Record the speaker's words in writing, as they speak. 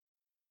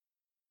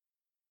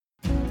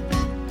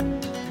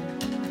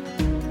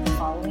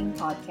following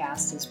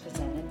podcast is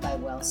presented by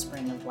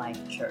Wellspring of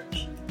Life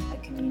Church, a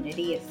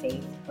community of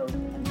faith, hope,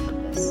 and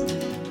purpose.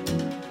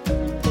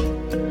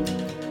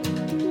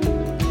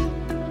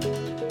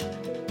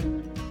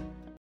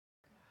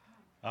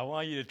 I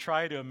want you to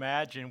try to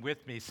imagine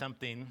with me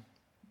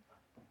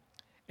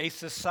a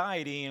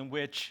society in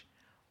which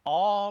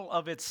all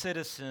of its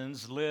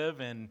citizens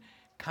live in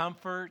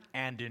comfort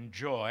and in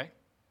joy,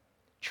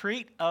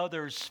 treat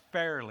others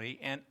fairly,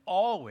 and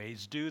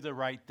always do the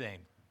right thing.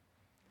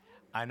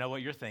 I know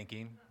what you're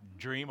thinking.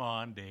 Dream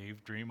on,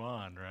 Dave, dream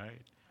on,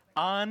 right?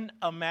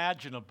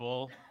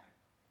 Unimaginable.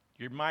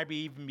 You might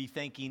even be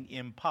thinking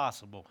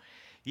impossible.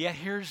 Yet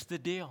here's the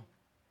deal.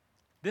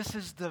 This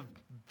is the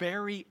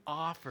very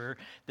offer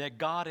that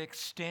God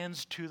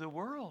extends to the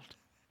world.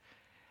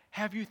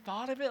 Have you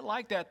thought of it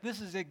like that?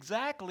 This is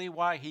exactly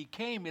why He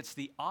came. It's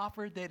the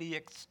offer that He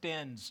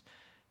extends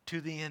to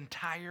the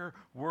entire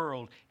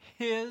world.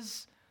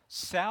 His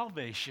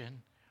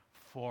salvation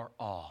for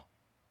all.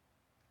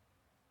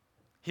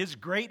 His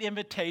great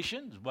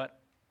invitation is what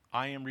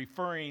I am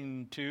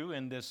referring to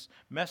in this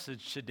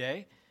message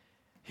today.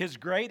 His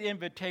great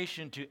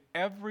invitation to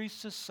every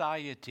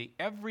society,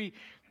 every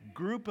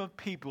group of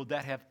people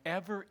that have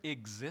ever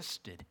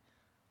existed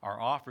are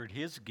offered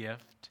His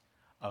gift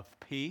of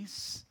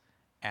peace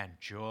and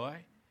joy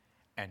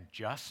and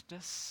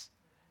justice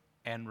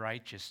and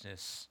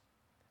righteousness.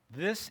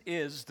 This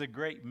is the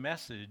great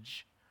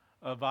message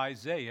of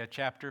Isaiah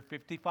chapter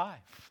 55,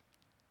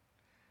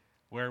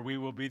 where we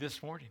will be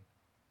this morning.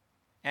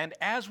 And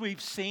as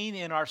we've seen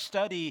in our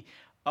study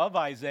of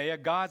Isaiah,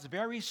 God's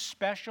very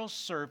special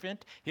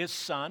servant, His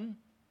Son,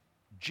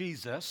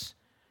 Jesus,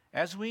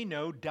 as we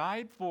know,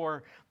 died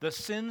for the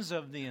sins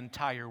of the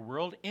entire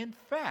world. In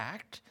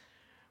fact,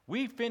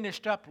 we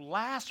finished up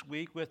last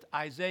week with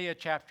Isaiah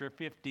chapter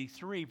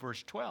 53,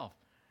 verse 12.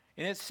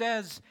 And it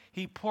says,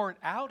 He poured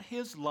out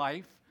His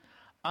life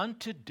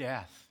unto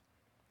death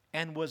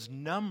and was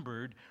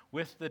numbered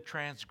with the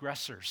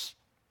transgressors.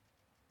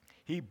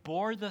 He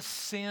bore the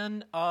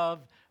sin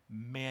of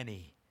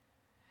many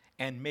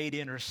and made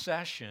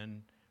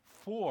intercession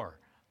for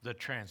the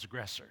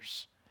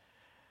transgressors.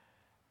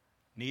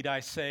 Need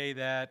I say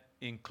that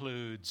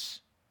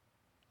includes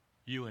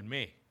you and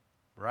me,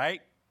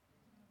 right?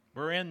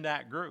 We're in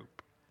that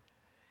group.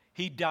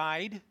 He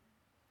died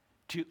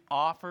to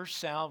offer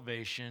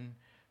salvation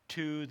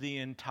to the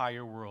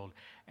entire world.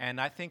 And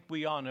I think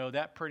we all know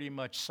that pretty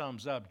much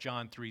sums up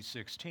John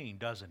 3:16,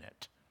 doesn't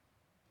it?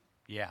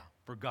 Yeah,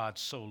 for God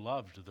so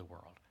loved the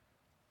world.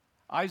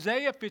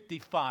 Isaiah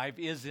 55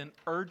 is an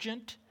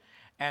urgent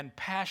and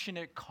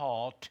passionate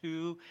call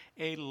to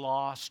a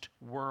lost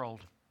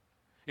world.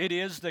 It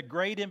is the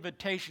great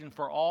invitation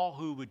for all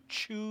who would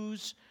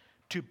choose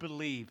to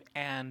believe.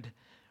 And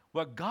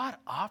what God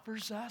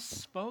offers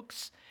us,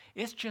 folks,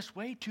 it's just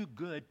way too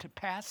good to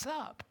pass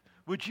up.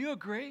 Would you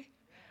agree?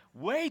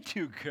 Way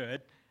too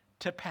good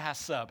to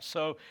pass up.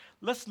 So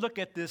let's look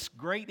at this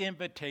great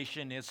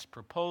invitation, its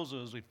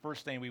proposals. The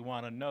first thing we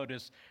want to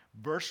notice,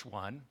 verse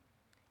 1,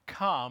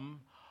 come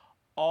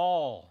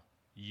all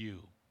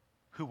you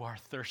who are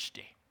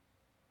thirsty.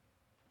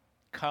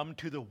 Come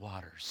to the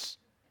waters.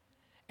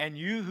 And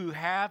you who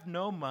have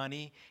no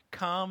money,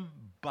 come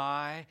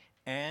buy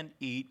and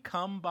eat.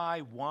 Come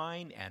buy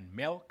wine and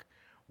milk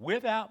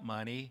without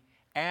money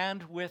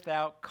and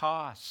without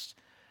cost.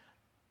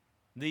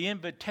 The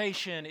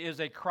invitation is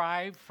a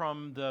cry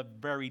from the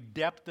very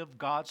depth of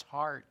God's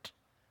heart.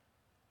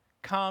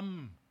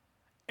 Come,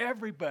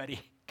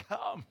 everybody,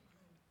 come.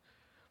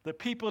 The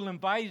people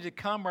invited to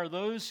come are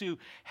those who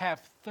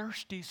have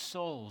thirsty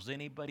souls.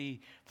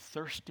 Anybody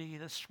thirsty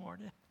this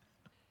morning?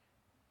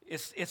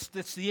 It's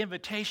the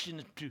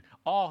invitation to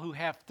all who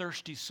have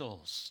thirsty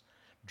souls,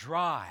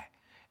 dry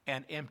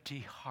and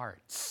empty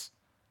hearts.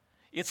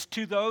 It's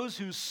to those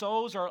whose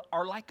souls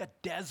are like a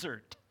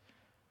desert,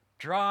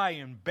 dry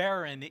and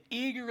barren,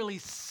 eagerly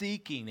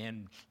seeking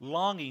and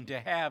longing to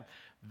have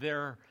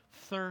their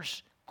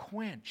thirst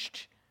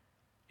quenched.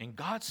 And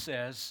God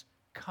says,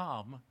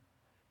 come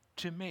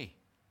to me.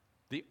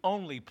 The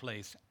only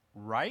place,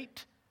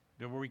 right,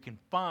 where we can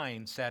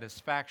find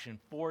satisfaction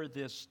for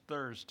this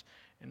thirst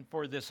and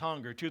for this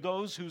hunger. To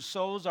those whose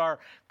souls are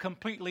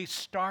completely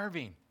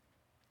starving,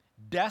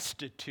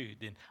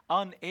 destitute, and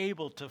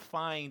unable to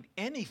find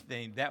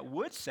anything that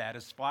would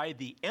satisfy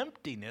the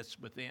emptiness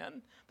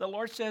within, the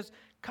Lord says,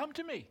 come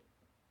to me.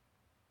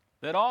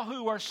 That all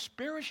who are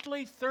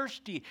spiritually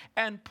thirsty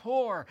and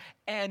poor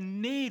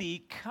and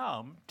needy,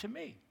 come to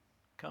me.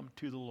 Come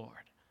to the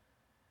Lord.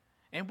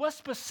 And what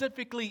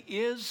specifically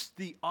is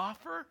the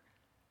offer?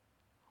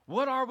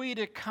 What are we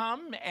to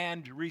come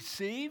and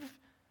receive?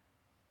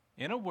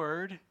 In a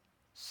word,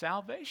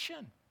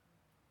 salvation.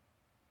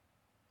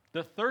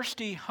 The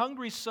thirsty,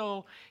 hungry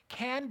soul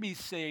can be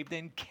saved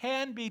and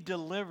can be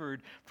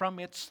delivered from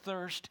its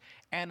thirst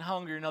and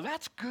hunger. Now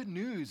that's good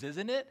news,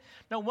 isn't it?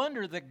 No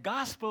wonder the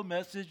gospel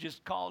message is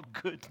called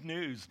good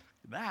news.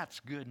 That's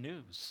good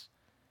news.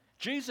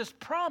 Jesus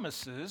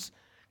promises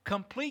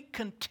complete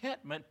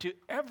contentment to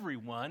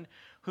everyone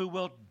who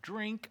will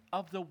drink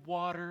of the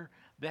water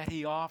that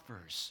he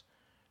offers.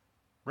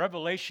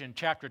 Revelation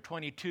chapter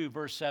 22,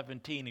 verse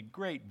 17, a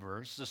great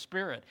verse. The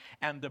Spirit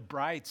and the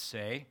bride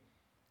say,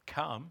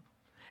 "Come."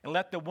 And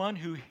let the one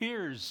who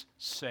hears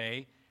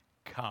say,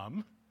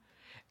 "Come."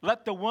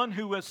 Let the one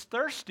who is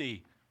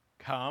thirsty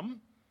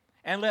come.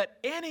 And let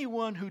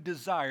anyone who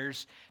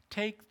desires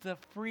take the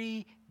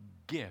free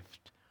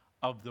gift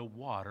of the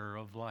water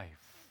of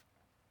life.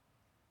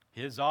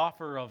 His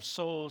offer of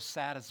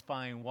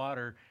soul-satisfying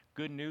water,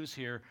 good news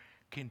here,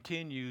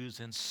 continues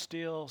and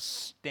still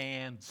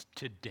stands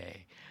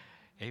today.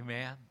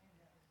 Amen.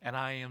 And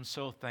I am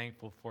so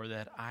thankful for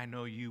that. I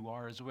know you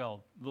are as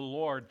well. The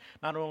Lord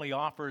not only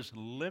offers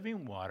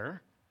living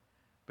water,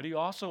 but he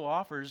also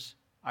offers,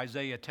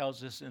 Isaiah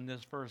tells us in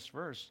this first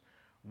verse,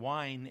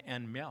 wine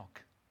and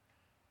milk.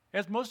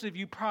 As most of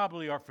you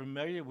probably are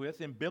familiar with,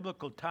 in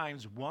biblical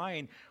times,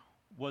 wine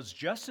was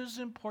just as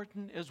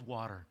important as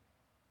water.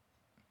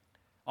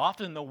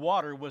 Often the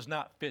water was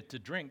not fit to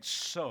drink,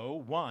 so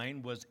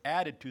wine was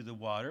added to the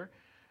water.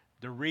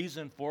 The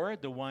reason for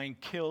it, the wine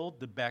killed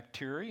the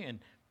bacteria and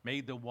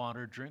made the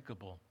water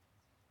drinkable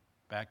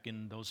back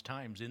in those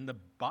times. In the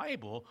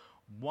Bible,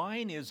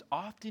 wine is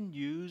often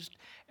used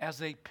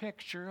as a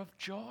picture of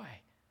joy.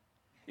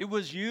 It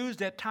was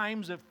used at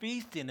times of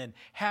feasting and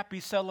happy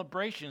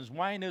celebrations.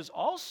 Wine is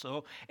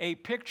also a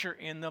picture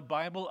in the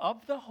Bible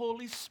of the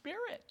Holy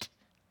Spirit.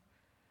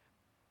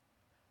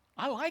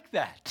 I like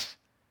that.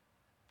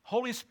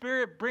 Holy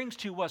Spirit brings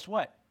to us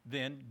what?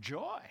 Then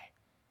joy.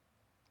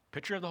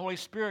 Picture of the Holy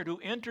Spirit who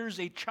enters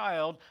a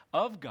child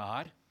of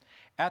God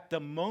at the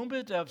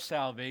moment of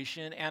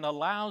salvation and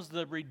allows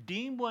the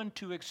redeemed one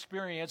to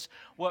experience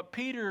what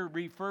Peter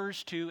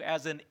refers to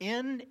as an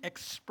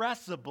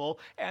inexpressible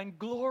and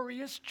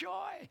glorious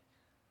joy.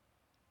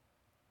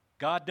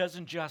 God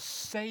doesn't just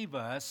save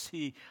us,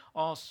 he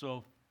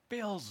also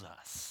fills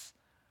us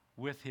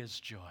with his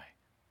joy.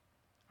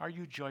 Are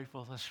you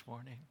joyful this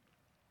morning?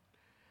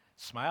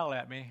 Smile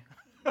at me.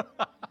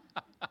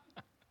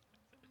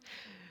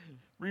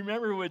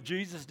 Remember what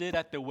Jesus did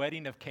at the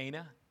wedding of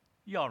Cana?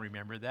 You all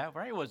remember that,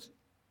 right? It was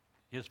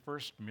his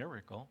first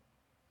miracle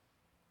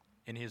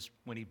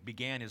when he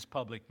began his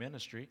public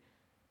ministry.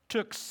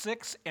 Took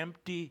 6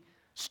 empty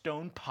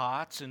stone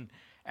pots and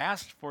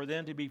asked for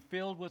them to be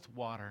filled with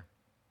water.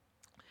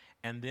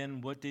 And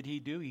then what did he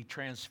do? He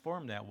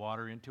transformed that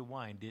water into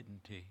wine,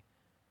 didn't he?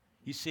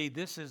 You see,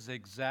 it's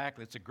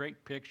a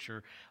great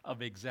picture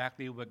of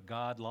exactly what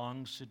God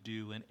longs to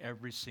do in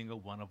every single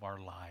one of our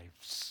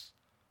lives.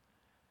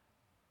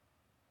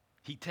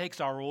 He takes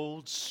our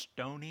old,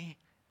 stony,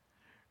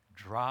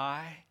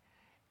 dry,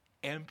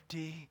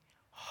 empty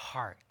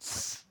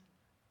hearts,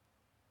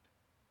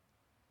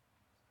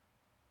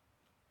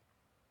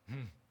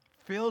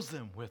 fills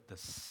them with the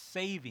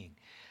saving,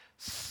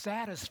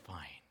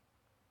 satisfying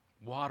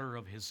water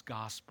of his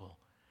gospel,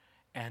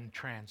 and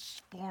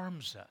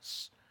transforms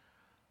us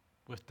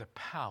with the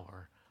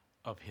power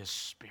of his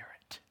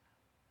Spirit.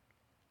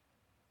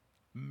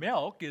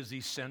 Milk is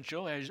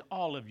essential, as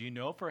all of you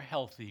know, for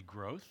healthy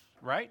growth,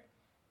 right?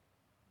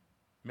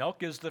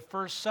 Milk is the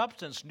first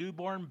substance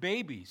newborn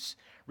babies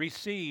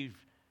receive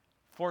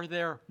for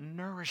their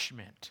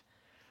nourishment.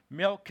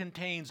 Milk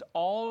contains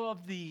all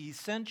of the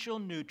essential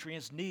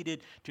nutrients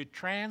needed to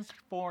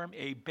transform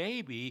a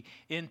baby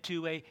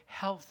into a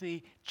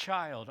healthy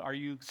child. Are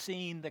you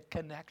seeing the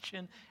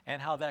connection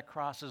and how that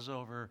crosses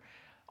over?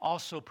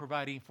 Also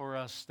providing for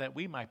us that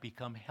we might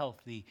become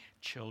healthy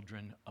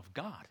children of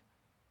God.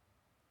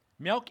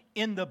 Milk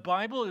in the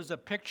Bible is a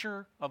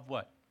picture of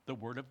what? The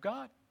Word of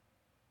God.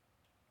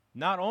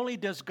 Not only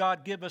does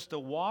God give us the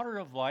water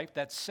of life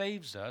that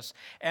saves us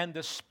and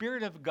the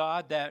Spirit of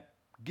God that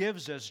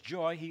gives us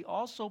joy, he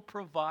also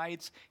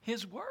provides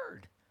his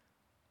Word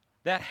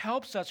that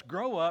helps us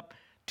grow up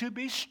to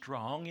be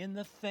strong in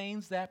the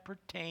things that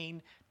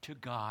pertain to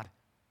God.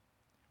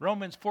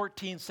 Romans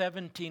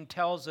 14:17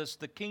 tells us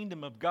the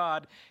kingdom of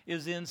God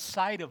is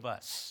inside of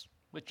us,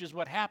 which is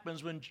what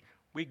happens when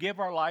we give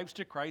our lives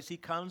to Christ. He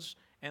comes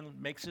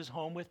and makes his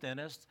home within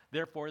us.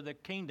 Therefore, the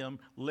kingdom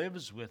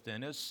lives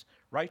within us.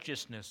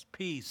 Righteousness,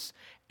 peace,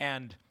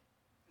 and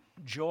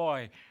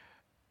joy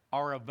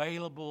are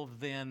available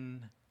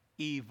then,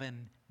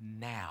 even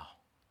now.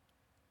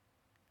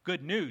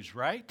 Good news,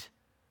 right?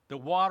 The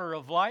water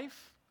of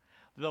life,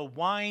 the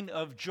wine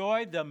of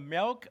joy, the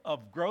milk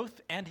of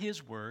growth, and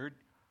his word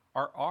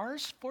are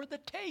ours for the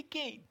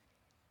taking.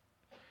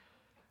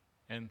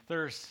 And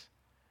thirst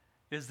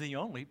is the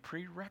only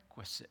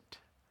prerequisite.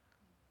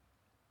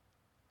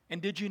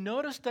 And did you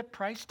notice the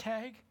price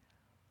tag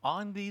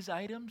on these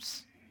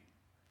items?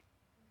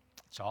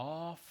 It's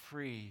all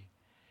free.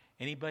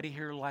 Anybody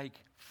here like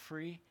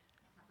free?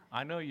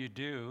 I know you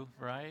do,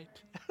 right?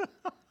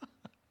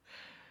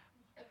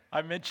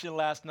 I mentioned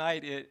last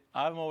night,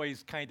 I'm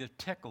always kind of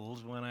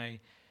tickled when I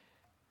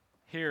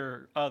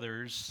hear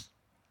others,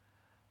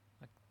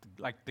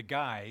 like the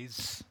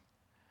guys,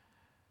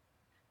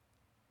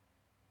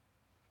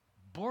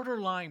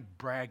 borderline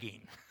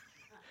bragging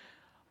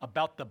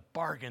about the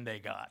bargain they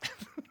got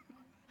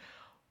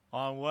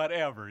on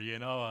whatever,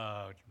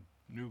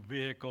 new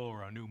vehicle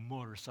or a new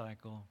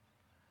motorcycle.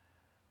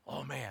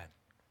 Oh man,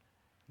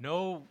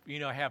 no,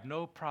 have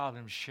no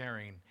problem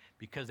sharing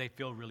because they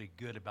feel really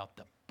good about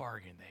the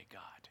bargain they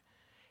got.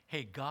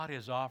 Hey, God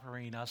is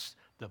offering us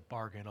the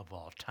bargain of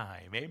all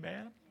time.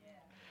 Amen? Yeah.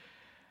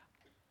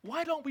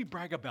 Why don't we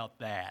brag about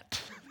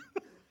that?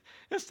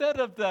 Instead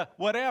of the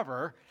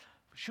whatever,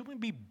 should we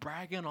be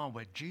bragging on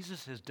what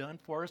Jesus has done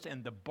for us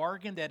and the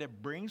bargain that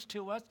it brings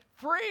to us?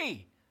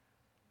 Free.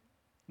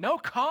 No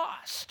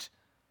cost.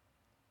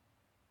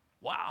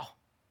 Wow.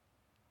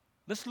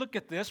 Let's look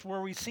at this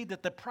where we see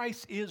that the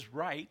price is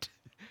right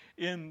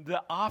in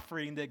the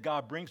offering that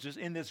God brings us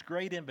in this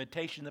great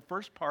invitation. The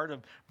first part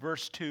of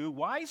verse 2,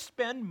 why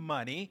spend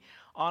money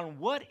on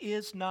what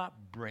is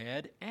not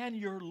bread and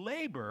your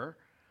labor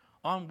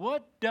on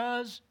what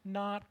does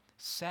not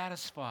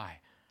satisfy?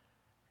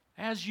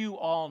 As you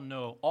all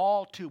know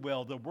all too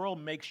well, the world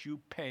makes you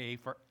pay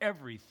for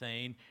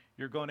everything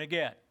you're going to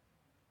get.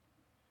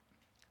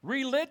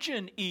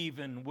 Religion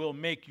even will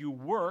make you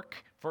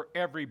work for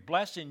every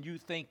blessing you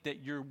think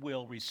that you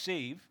will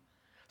receive.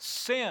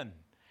 Sin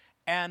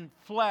and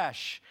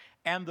flesh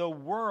and the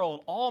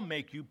world all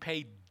make you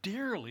pay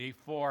dearly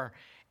for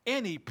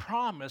any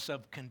promise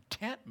of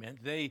contentment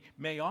they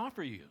may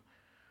offer you,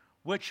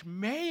 which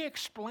may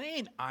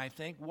explain, I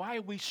think, why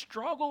we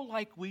struggle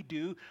like we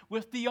do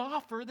with the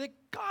offer that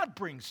God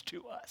brings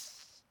to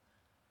us.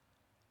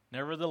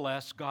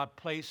 Nevertheless, God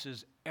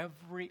places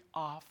every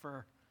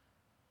offer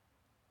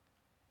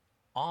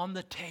on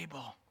the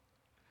table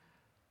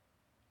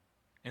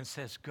and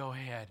says, go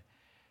ahead,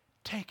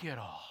 take it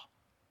all.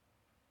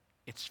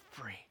 It's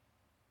free.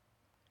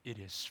 It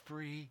is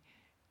free.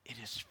 It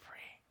is free.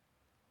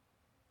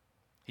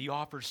 He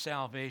offers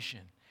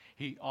salvation.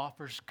 He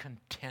offers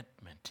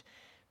contentment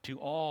to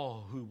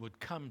all who would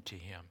come to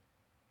him,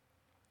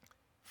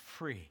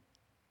 free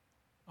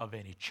of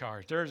any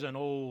charge. There's an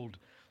old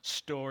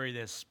story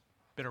that's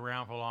been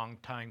around for a long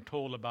time,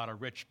 told about a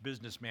rich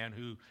businessman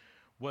who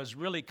was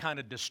really kind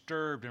of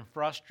disturbed and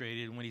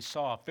frustrated when he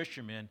saw a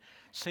fisherman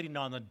sitting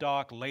on the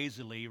dock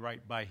lazily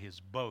right by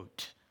his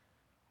boat.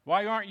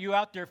 Why aren't you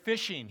out there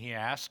fishing? He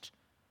asked.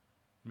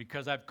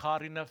 Because I've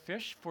caught enough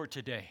fish for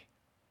today,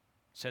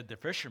 said the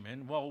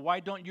fisherman. Well, why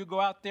don't you go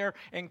out there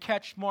and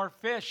catch more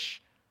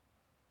fish?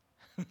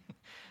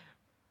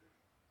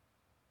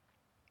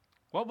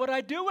 What would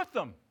I do with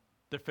them?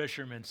 The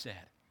fisherman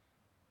said.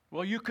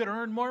 Well, you could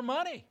earn more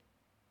money,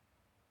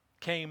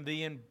 came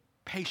the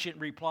impatient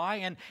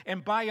reply,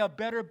 and buy a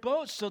better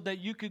boat so that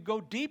you could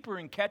go deeper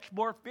and catch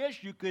more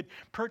fish. You could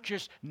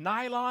purchase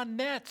nylon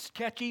nets,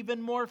 catch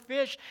even more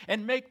fish,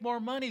 and make more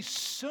money.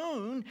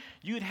 Soon,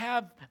 you'd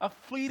have a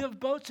fleet of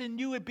boats and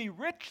you would be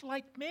rich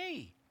like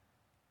me.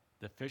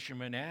 The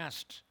fisherman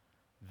asked,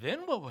 then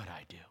what would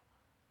I do?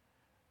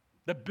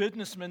 The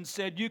businessman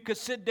said, you could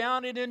sit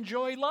down and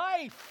enjoy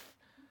life.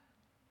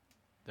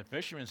 The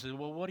fisherman said,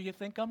 well, what do you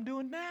think I'm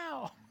doing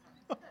now?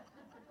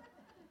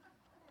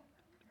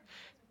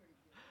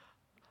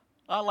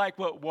 I like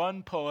what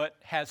one poet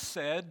has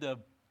said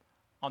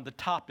on the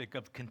topic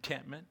of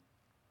contentment.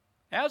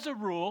 As a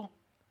rule,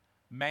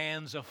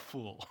 man's a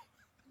fool.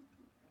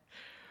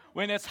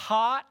 When it's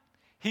hot,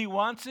 he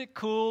wants it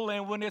cool,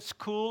 and when it's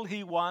cool,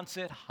 he wants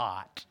it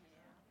hot.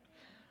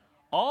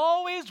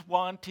 Always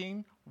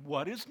wanting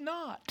what is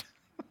not.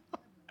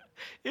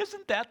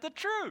 Isn't that the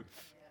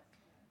truth?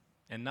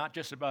 And not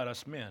just about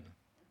us men.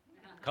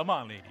 Come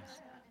on, ladies.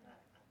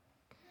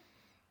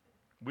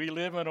 We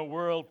live in a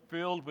world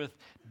filled with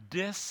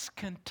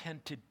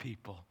discontented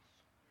people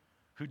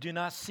who do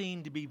not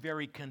seem to be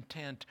very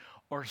content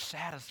or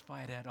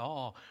satisfied at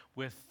all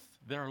with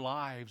their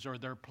lives or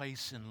their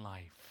place in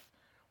life.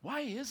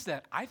 Why is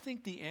that? I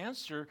think the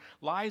answer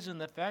lies in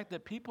the fact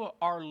that people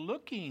are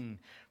looking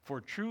for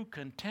true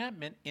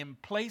contentment in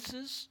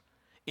places,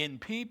 in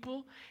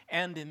people,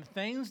 and in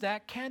things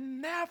that can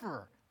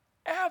never,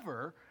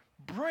 ever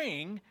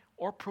bring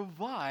or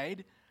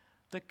provide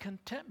the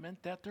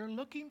contentment that they're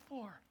looking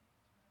for.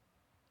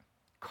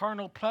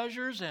 Carnal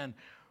pleasures and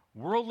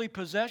worldly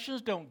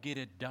possessions don't get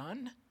it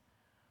done.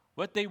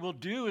 What they will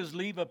do is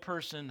leave a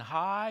person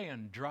high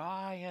and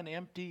dry and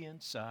empty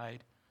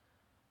inside.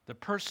 The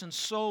person's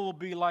soul will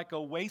be like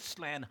a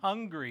wasteland,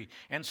 hungry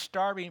and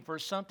starving for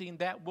something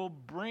that will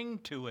bring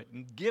to it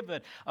and give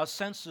it a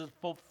sense of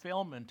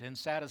fulfillment and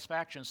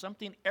satisfaction,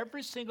 something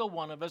every single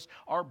one of us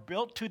are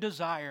built to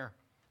desire.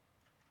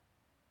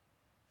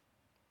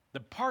 The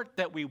part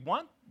that we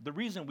want, the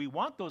reason we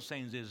want those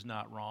things is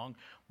not wrong.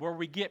 Where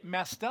we get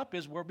messed up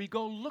is where we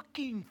go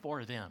looking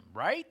for them,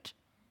 right?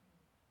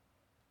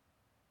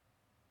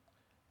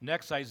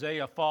 Next,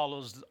 Isaiah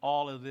follows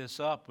all of this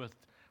up with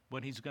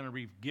when he's going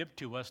to give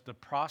to us the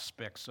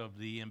prospects of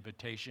the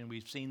invitation.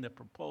 We've seen the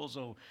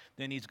proposal,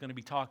 then he's going to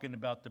be talking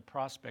about the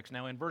prospects.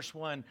 Now in verse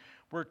 1,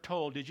 we're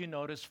told, did you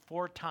notice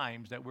 4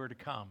 times that we're to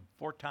come?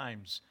 4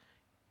 times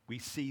we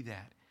see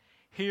that.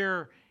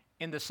 Here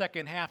in the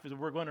second half, as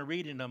we're going to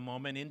read in a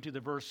moment, into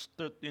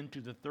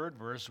the third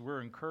verse,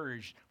 we're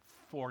encouraged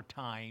 4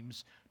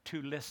 times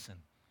to listen.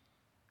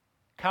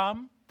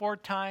 Come 4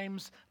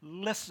 times,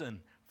 listen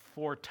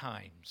 4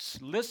 times.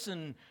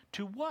 Listen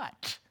to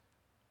what?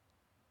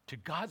 To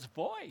God's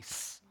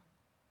voice,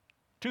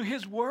 to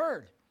His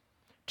word,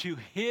 to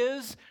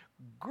His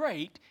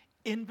great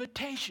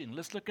invitation.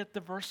 Let's look at the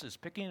verses,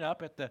 picking it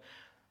up at the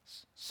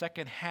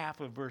second half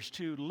of verse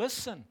 2.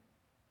 Listen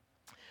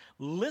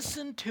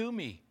to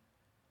me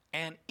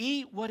and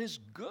eat what is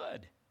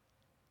good,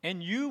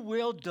 and you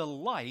will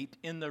delight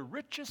in the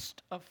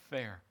richest of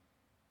fare.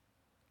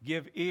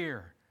 Give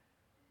ear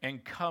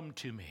and come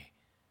to me.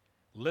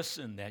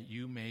 Listen that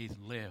you may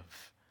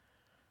live.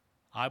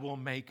 I will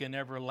make an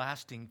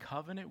everlasting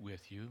covenant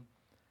with you,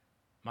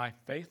 my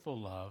faithful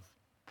love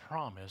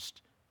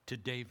promised to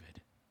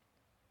David.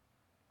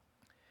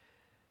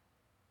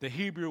 The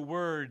Hebrew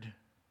word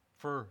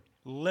for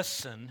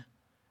listen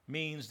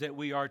means that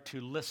we are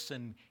to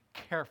listen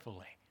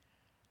carefully,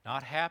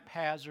 not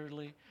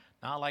haphazardly,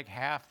 not like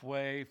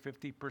halfway,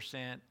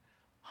 50%,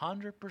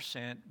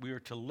 100%. We are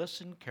to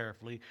listen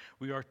carefully.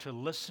 We are to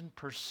listen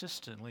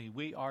persistently.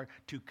 We are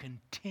to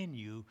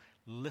continue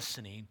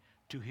listening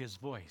to His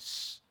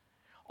voice,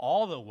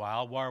 all the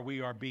while we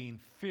are being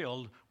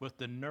filled with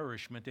the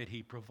nourishment that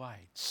He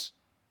provides.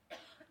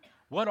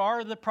 What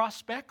are the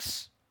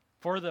prospects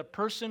for the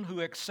person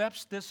who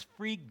accepts this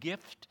free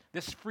gift,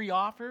 this free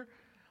offer?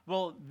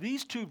 Well,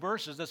 these 2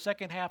 verses, the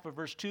second half of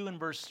verse 2 and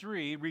verse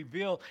 3,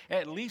 reveal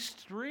at least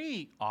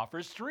 3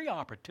 offers, 3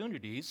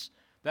 opportunities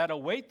that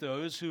await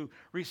those who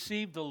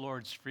receive the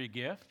Lord's free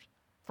gift.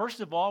 First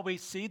of all, we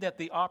see that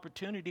the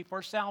opportunity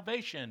for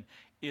salvation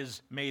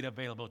is made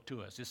available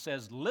to us. It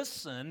says,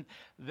 listen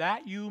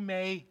that you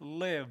may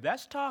live.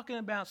 That's talking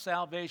about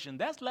salvation.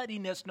 That's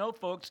letting us know,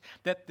 folks,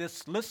 that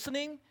this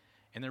listening,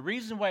 and the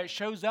reason why it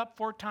shows up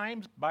 4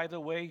 times, by the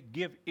way,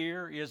 give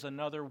ear is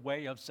another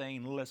way of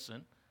saying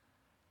listen,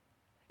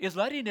 is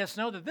letting us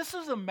know that this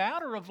is a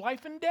matter of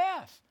life and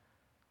death.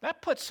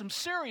 That puts some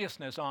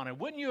seriousness on it.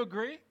 Wouldn't you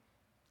agree?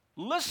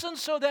 Listen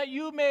so that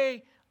you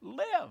may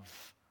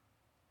live.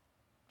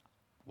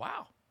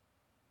 Wow.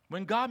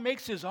 When God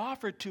makes His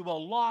offer to a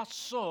lost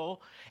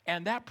soul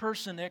and that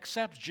person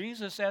accepts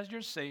Jesus as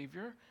your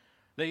Savior,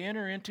 they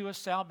enter into a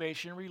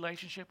salvation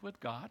relationship with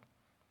God.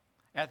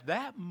 At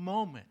that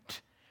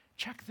moment,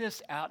 check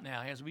this out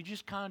now as we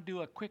just kind of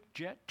do a quick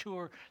jet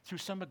tour through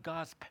some of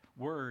God's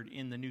word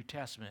in the New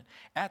Testament.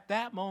 At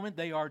that moment,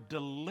 they are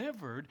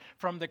delivered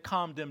from the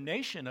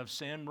condemnation of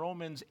sin,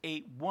 Romans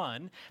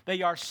 8:1.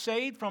 They are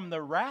saved from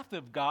the wrath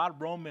of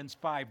God, Romans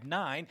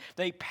 5:9.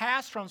 They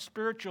pass from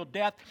spiritual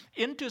death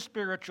into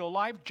spiritual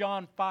life,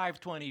 John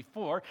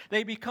 5:24.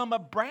 They become a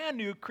brand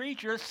new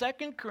creature,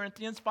 2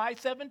 Corinthians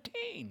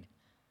 5:17.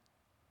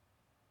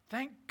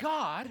 Thank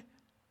God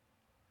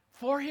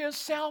for His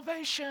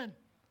salvation.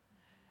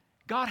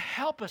 God,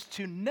 help us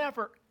to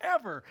never,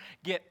 ever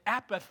get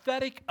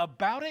apathetic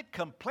about it,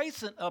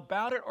 complacent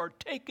about it, or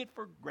take it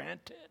for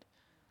granted.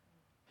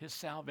 His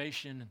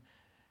salvation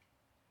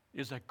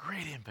is a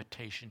great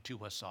invitation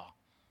to us all.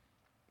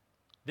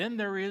 Then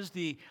there is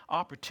the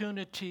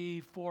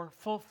opportunity for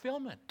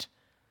fulfillment.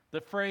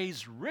 The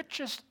phrase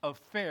richest of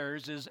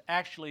fares is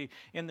actually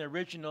in the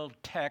original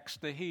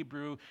text, the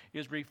Hebrew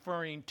is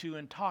referring to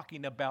and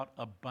talking about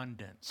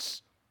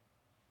abundance.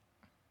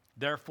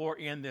 Therefore,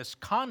 in this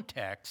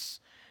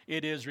context,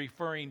 it is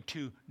referring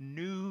to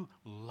new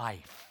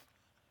life.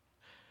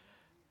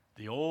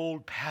 The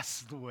old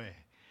passes away,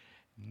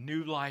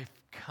 new life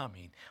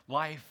coming,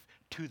 life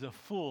to the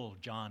full,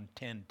 John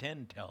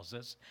 10:10 tells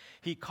us.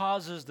 He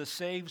causes the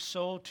saved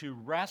soul to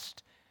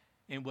rest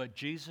in what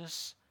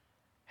Jesus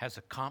has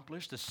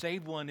accomplished. The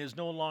saved one is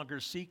no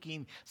longer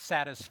seeking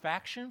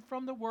satisfaction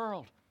from the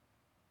world.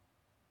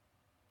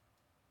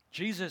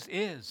 Jesus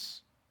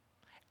is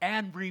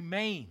and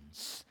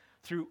remains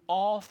through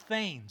all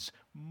things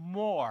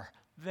more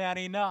than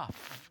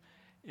enough.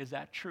 Is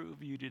that true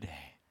of you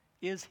today?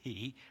 Is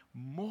He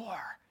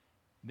more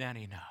than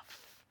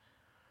enough?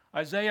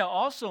 Isaiah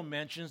also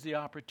mentions the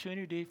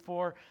opportunity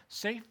for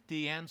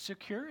safety and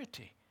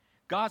security.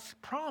 God's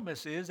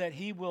promise is that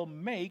He will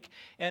make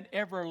an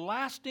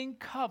everlasting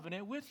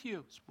covenant with you.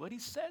 That's what He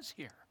says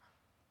here.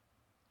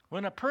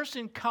 When a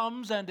person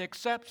comes and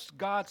accepts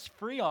God's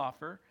free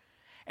offer,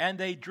 and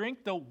they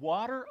drink the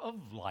water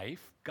of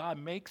life, God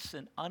makes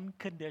an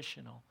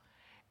unconditional,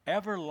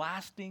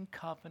 everlasting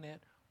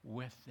covenant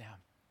with them.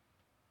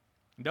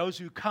 Those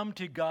who come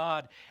to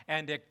God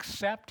and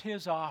accept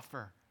His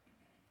offer,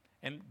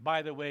 and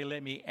by the way,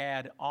 let me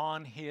add,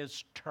 on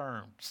His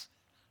terms.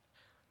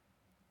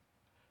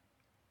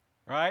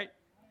 Right?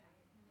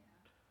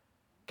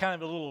 Kind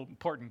of a little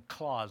important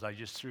clause I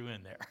just threw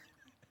in there.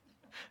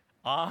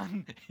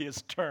 On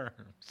His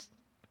terms.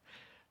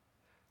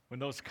 When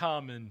those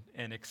come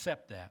and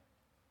accept that,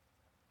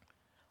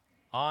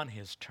 on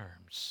His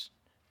terms,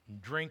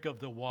 drink of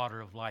the water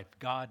of life,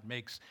 God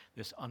makes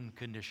this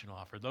unconditional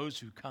offer. Those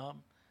who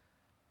come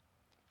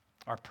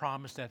are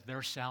promised that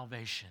their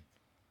salvation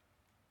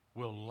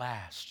will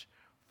last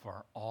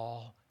for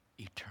all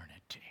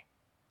eternity.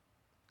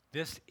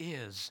 This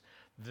is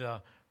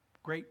the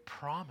great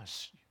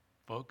promise,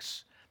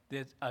 folks,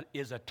 that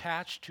is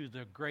attached to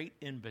the great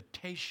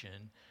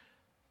invitation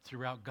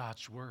throughout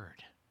God's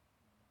Word.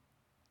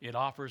 It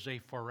offers a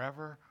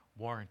forever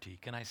warranty.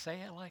 Can I say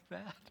it like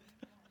that?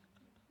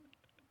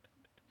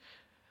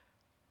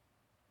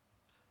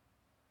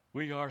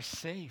 We are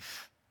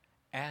safe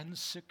and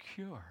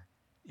secure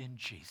in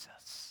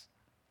Jesus.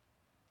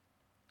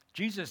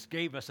 Jesus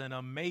gave us an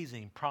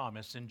amazing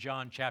promise in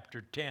John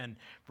chapter 10,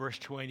 verse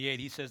 28.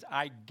 He says,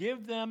 I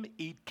give them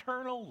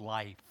eternal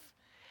life,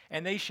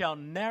 and they shall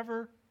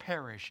never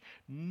perish.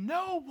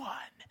 No one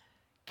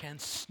can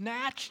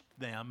snatch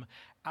them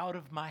out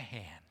of my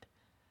hand.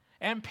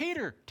 And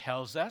Peter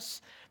tells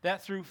us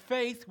that through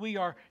faith we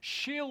are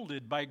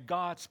shielded by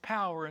God's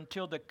power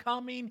until the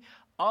coming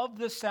of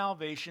the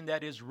salvation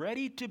that is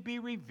ready to be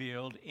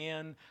revealed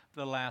in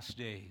the last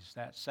days.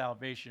 That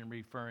salvation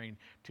referring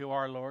to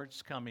our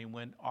Lord's coming,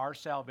 when our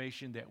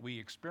salvation that we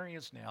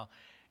experience now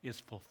is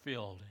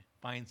fulfilled,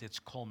 finds its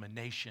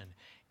culmination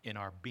in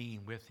our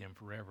being with him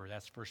forever.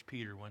 That's 1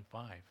 Peter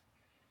 1:5.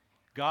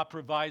 God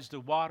provides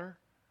the water.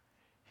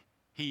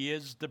 He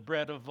is the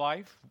bread of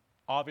life.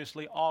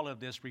 Obviously, all of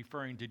this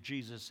referring to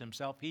Jesus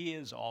himself. He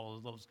is all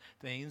of those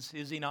things,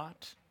 is he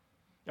not?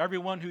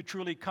 Everyone who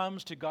truly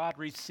comes to God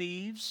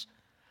receives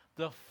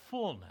the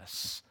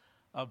fullness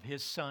of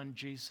his Son,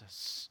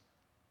 Jesus.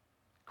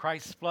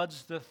 Christ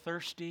floods the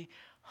thirsty,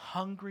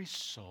 hungry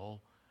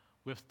soul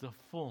with the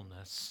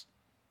fullness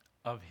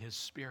of his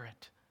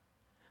Spirit.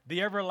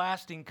 The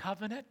everlasting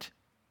covenant,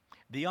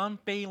 the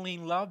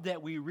unfailing love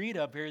that we read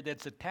of here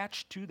that's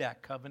attached to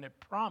that covenant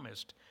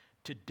promised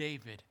to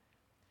David.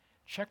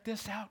 Check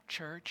this out,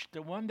 church.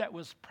 The one that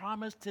was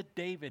promised to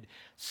David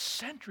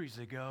centuries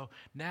ago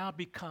now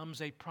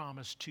becomes a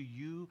promise to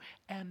you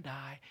and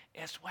I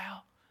as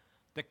well.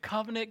 The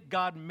covenant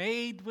God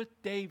made with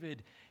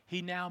David,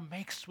 he now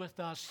makes with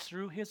us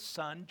through his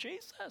Son,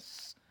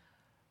 Jesus.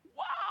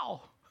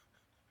 Wow!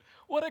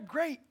 What a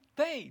great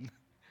thing.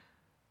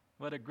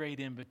 What a great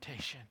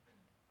invitation.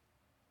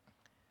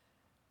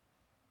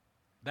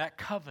 That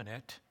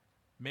covenant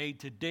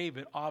made to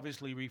David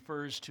obviously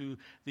refers to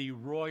the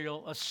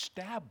royal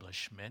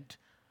establishment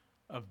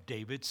of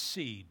David's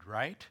seed,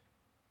 right?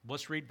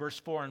 Let's read verse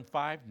 4 and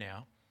 5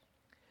 now.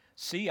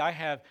 See, I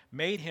have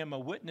made him a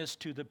witness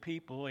to the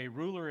people, a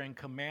ruler and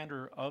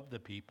commander of the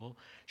people.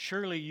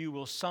 Surely you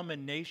will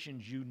summon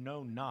nations you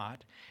know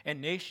not,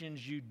 and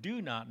nations you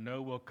do not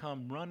know will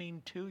come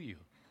running to you.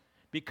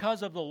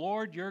 Because of the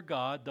Lord your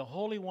God, the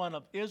Holy One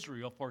of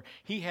Israel, for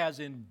he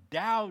has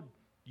endowed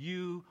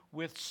you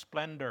with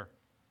splendor.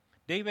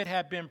 David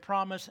had been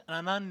promised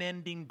an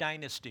unending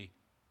dynasty,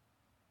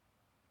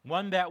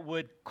 one that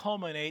would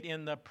culminate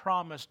in the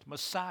promised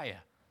Messiah.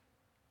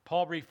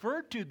 Paul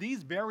referred to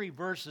these very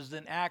verses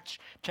in Acts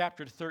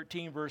chapter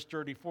 13, verse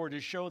 34, to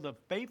show the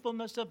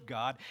faithfulness of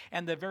God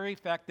and the very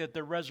fact that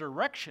the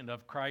resurrection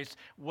of Christ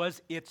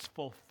was its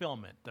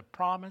fulfillment. The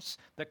promise,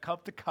 the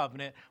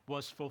covenant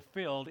was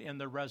fulfilled in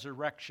the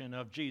resurrection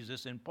of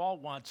Jesus, and Paul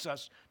wants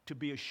us to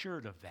be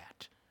assured of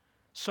that.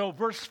 So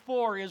verse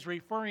 4 is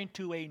referring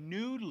to a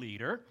new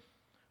leader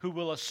who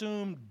will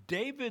assume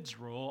David's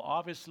role,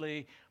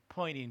 obviously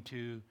pointing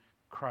to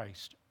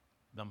Christ,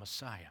 the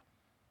Messiah.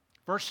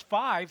 Verse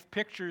 5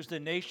 pictures the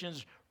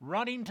nations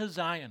running to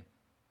Zion,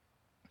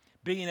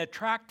 being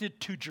attracted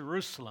to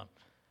Jerusalem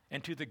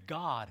and to the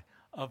God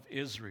of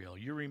Israel.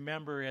 You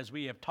remember, as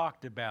we have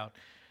talked about,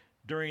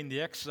 during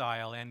the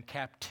exile and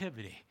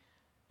captivity,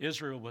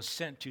 Israel was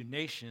sent to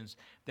nations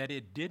that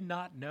it did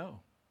not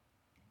know.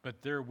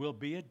 But there will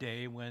be a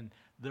day when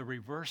the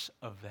reverse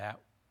of that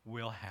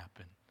will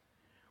happen.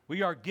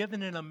 We are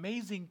given an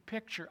amazing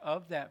picture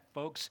of that,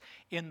 folks,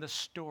 in the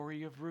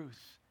story of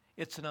Ruth.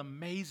 It's an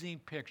amazing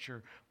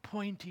picture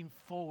pointing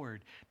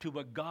forward to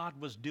what God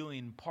was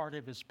doing, part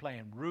of his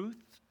plan.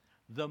 Ruth,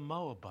 the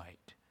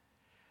Moabite,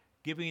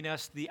 giving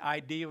us the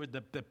idea, or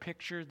the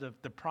picture,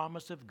 the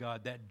promise of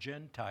God that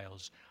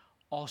Gentiles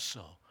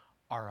also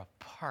are a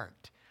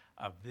part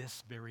of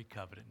this very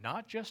covenant,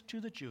 not just to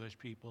the Jewish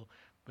people,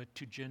 but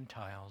to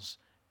Gentiles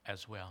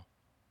as well.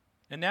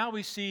 And now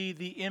we see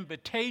the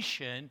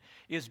invitation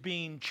is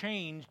being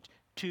changed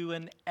to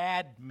an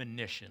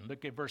admonition.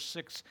 Look at verse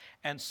 6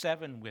 and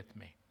 7 with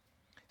me.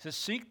 It says,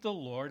 seek the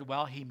Lord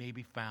while he may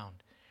be found.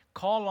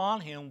 Call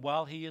on him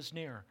while he is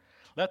near.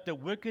 Let the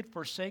wicked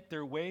forsake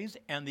their ways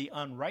and the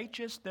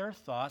unrighteous their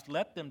thoughts.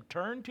 Let them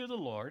turn to the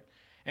Lord,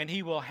 and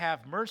he will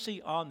have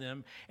mercy on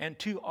them, and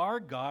to our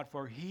God,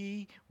 for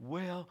he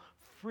will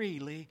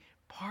freely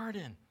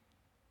pardon.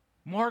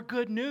 More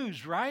good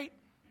news, right?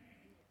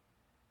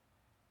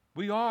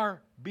 We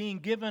are being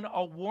given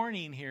a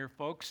warning here,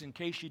 folks, in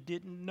case you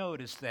didn't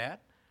notice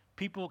that.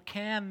 People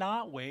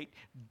cannot wait,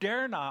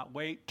 dare not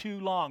wait too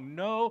long.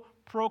 No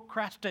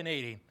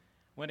procrastinating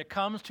when it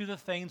comes to the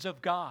things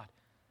of God.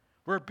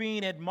 We're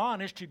being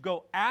admonished to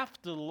go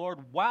after the Lord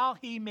while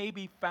he may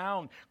be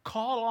found.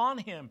 Call on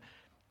him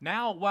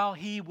now while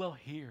he will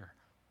hear,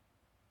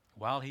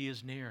 while he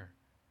is near.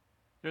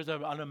 There's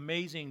an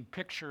amazing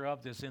picture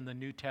of this in the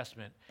New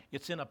Testament.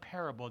 It's in a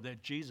parable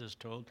that Jesus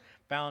told,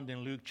 found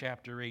in Luke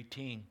chapter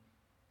 18.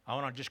 I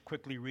want to just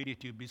quickly read it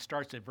to you. It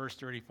starts at verse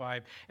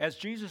 35. As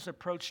Jesus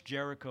approached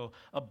Jericho,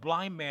 a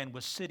blind man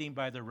was sitting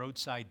by the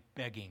roadside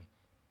begging.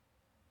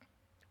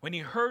 When he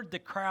heard the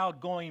crowd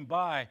going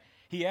by,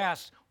 he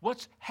asked,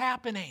 "What's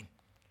happening?"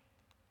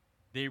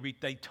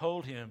 They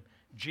told him,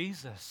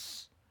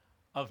 "Jesus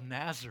of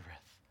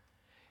Nazareth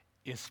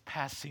is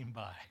passing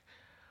by."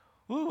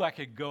 Ooh, I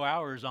could go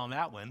hours on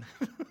that one.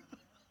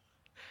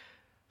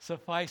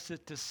 Suffice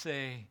it to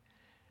say,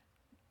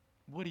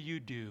 what do you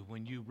do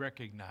when you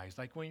recognize,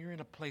 like when you're in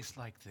a place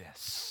like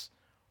this,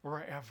 or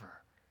wherever?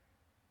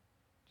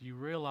 Do you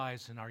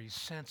realize and are you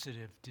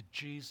sensitive to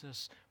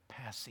Jesus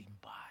passing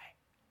by?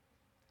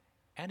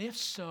 And if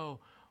so,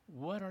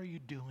 what are you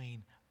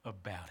doing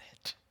about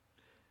it?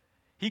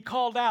 He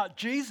called out,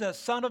 "Jesus,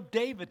 Son of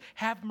David,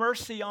 have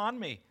mercy on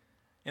me."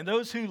 And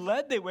those who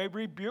led the way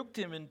rebuked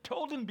him and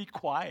told him to be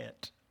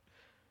quiet.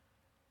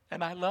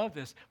 And I love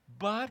this.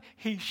 But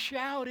he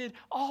shouted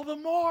all the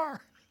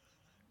more.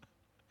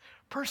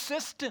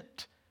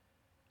 Persistent.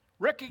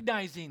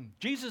 Recognizing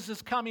Jesus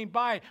is coming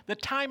by. The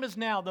time is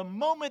now. The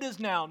moment is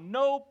now.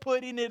 No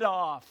putting it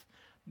off.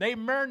 There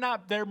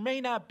may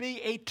not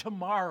be a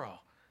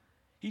tomorrow.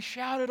 He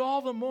shouted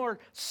all the more,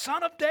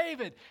 "Son of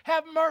David,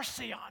 have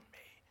mercy on me."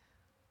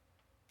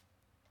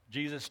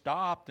 Jesus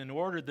stopped and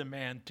ordered the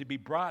man to be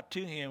brought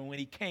to him. When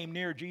he came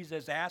near,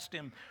 Jesus asked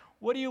him,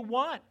 "What do you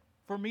want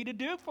for me to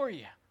do for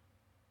you?"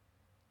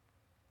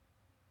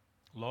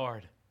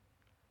 "Lord,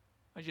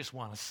 I just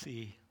want to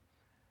see."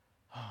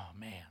 Oh,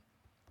 man,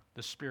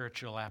 the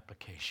spiritual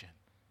application.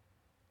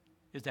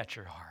 Is that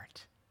your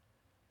heart?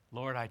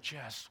 Lord, I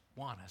just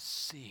want to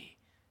see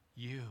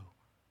you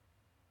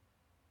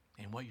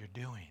and what you're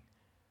doing.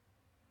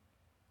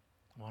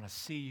 I want to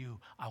see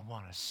you. I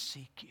want to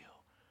seek you.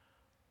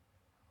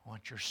 I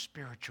want your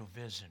spiritual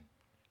vision,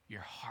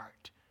 your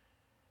heart,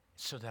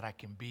 so that I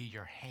can be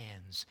your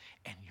hands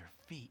and your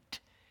feet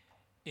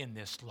in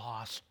this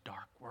lost,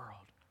 dark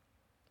world.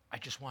 I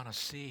just want to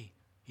see,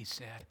 he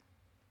said.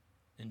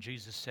 And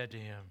Jesus said to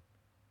him,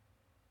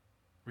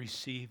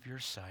 "Receive your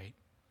sight.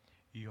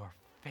 Your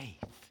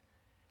faith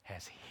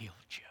has healed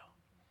you."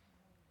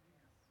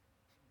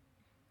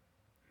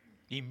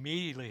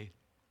 Immediately,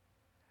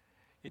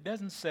 it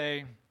doesn't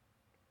say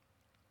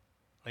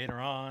later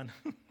on.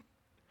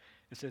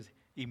 It says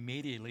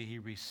immediately he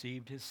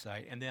received his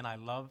sight. And then I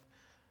love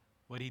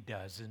what he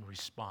does in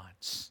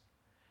response.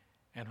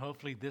 And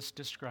hopefully this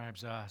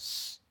describes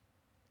us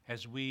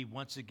as we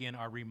once again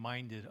are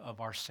reminded of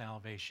our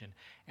salvation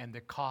and the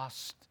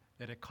cost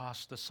that it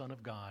cost the Son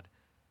of God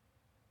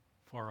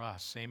for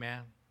us.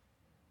 Amen?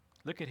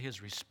 Look at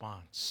his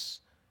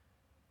response.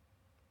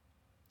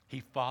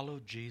 He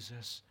followed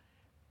Jesus,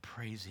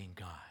 praising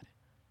God.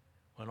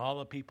 When all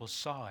the people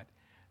saw it,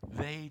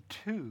 they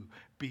too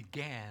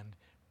began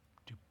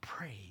to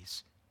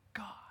praise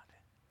God.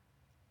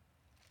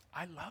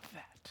 I love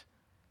that.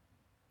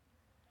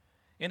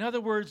 In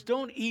other words,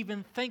 don't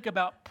even think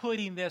about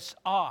putting this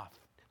off.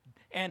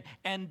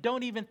 And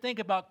don't even think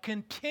about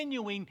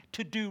continuing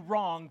to do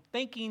wrong,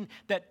 thinking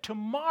that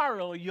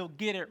tomorrow you'll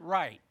get it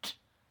right.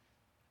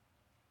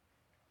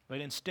 But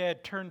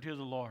instead, turn to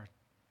the Lord,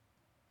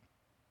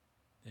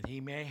 that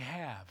he may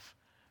have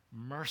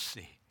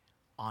mercy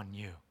on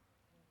you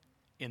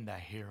in the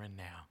here and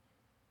now.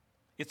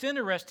 It's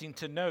interesting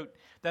to note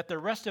that the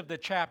rest of the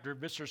chapter,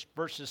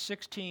 verses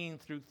 16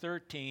 through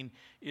 13,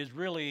 is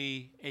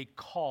really a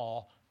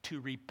call to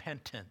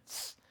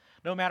repentance.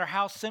 No matter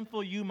how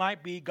sinful you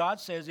might be, God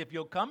says if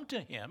you'll come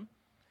to him,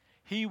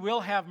 he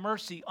will have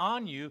mercy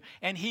on you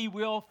and he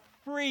will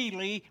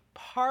freely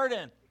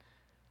pardon.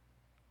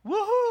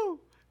 Woohoo!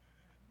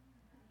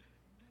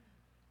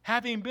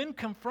 Having been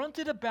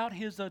confronted about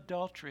his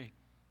adultery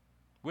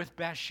with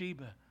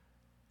Bathsheba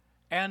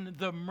and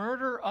the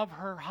murder of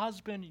her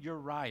husband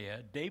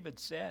Uriah, David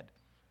said,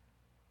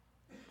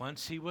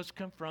 once he was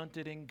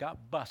confronted and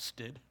got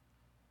busted,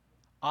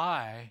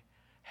 "I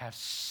have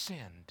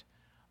sinned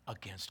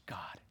against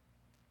God."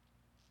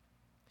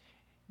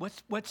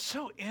 What's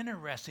so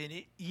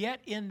interesting,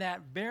 yet in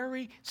that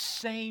very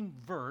same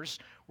verse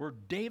where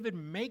David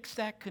makes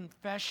that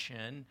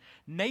confession,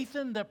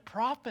 Nathan the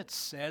prophet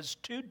says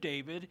to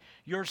David,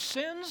 "Your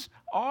sins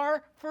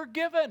are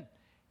forgiven.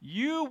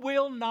 You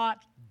will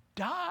not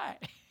die."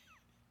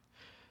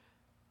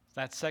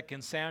 That's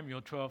 2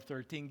 Samuel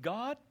 12:13.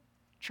 God,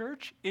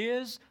 church,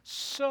 is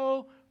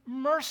so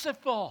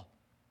merciful.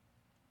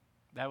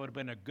 That would have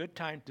been a good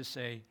time to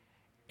say,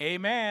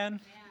 amen.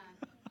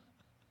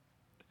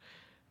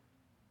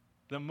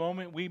 The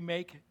moment we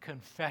make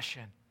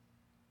confession,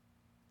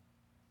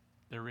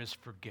 there is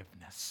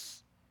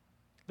forgiveness.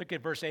 Look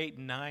at verse 8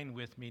 and 9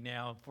 with me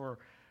now.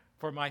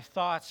 For my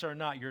thoughts are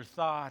not your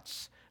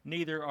thoughts,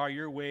 neither are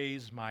your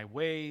ways my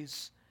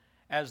ways.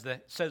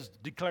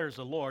 Declares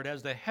the Lord,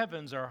 as the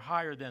heavens are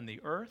higher than the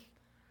earth,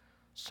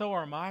 so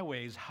are my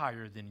ways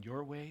higher than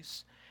your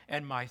ways,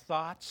 and my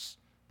thoughts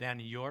than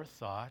your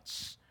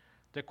thoughts.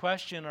 The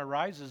question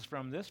arises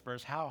from this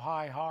verse, how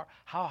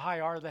high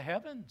are the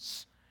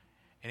heavens?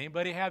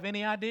 Anybody have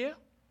any idea?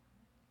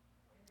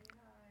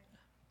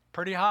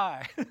 Pretty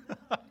high.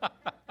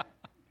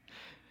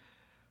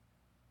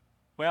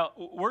 Well,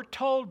 we're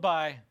told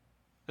by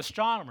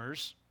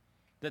astronomers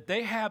that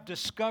they have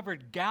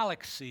discovered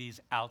galaxies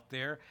out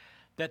there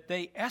that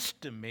they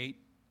estimate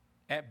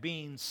at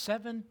being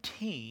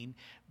 17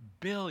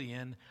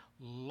 billion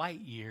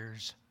light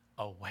years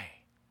away.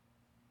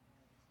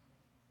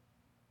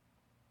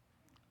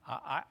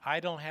 I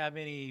don't have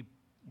any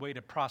way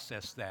to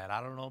process that.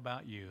 I don't know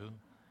about you.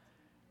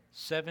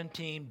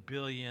 17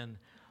 billion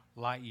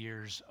light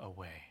years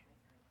away.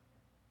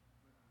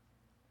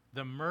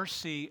 The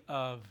mercy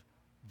of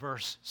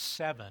verse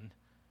 7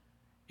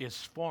 is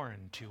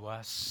foreign to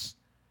us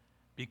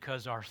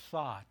because our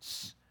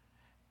thoughts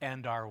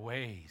and our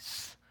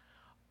ways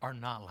are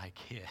not like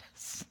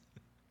His.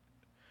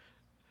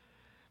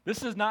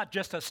 This is not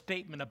just a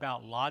statement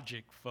about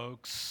logic,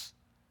 folks,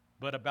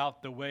 but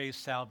about the way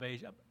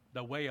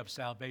of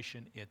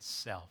salvation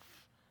itself.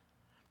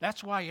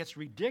 That's why it's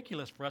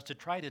ridiculous for us to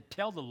try to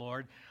tell the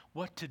Lord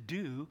what to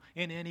do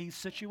in any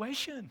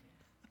situation.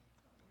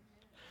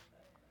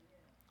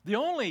 The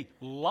only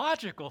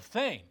logical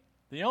thing,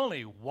 the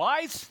only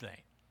wise thing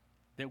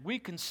that we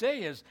can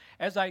say is,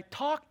 as I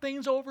talk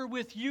things over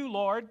with you,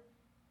 Lord,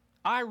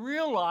 I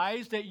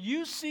realize that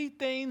you see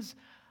things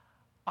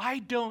I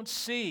don't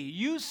see.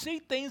 You see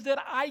things that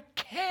I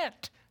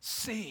can't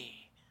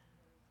see.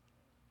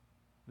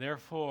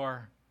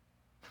 Therefore,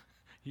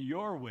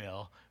 your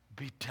will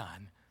be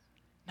done,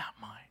 not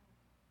mine.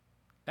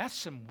 That's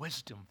some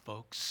wisdom,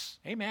 folks.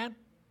 Amen.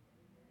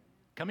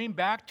 Coming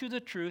back to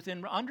the truth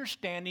and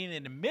understanding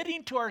and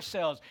admitting to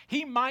ourselves,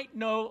 He might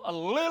know a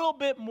little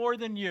bit more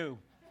than you.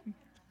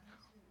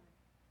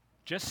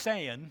 Just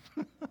saying.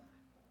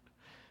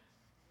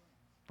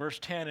 Verse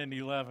 10 and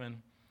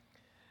 11.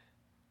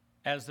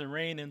 As the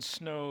rain and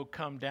snow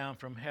come down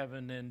from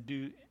heaven and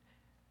do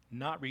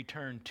not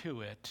return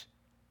to it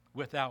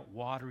without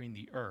watering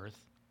the earth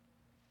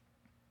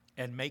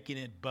and making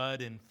it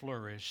bud and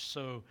flourish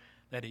so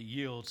that it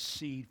yields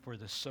seed for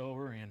the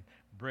sower and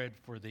bread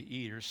for the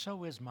eater,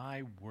 so is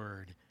my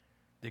word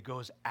that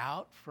goes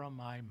out from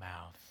my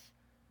mouth.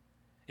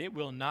 It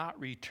will not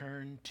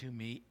return to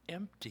me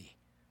empty,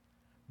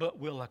 but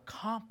will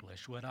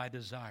accomplish what I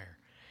desire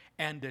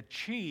and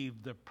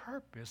achieve the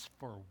purpose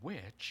for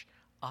which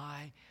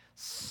I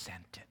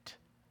sent it.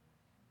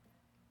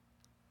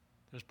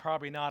 There's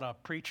probably not a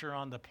preacher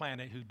on the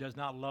planet who does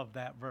not love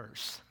that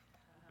verse.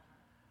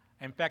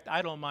 In fact,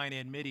 I don't mind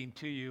admitting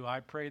to you, I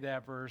pray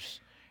that verse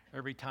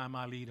every time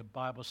I lead a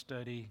Bible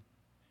study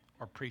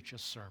or preach a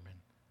sermon.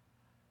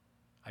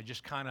 I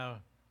just kind of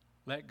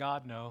let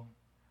God know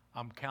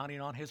I'm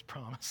counting on His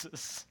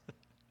promises,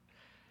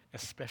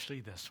 especially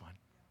this one.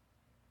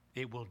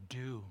 It will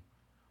do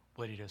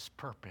what it is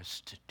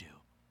purposed to do.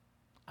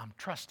 I'm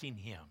trusting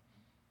Him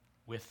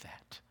with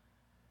that.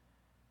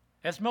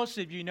 As most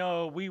of you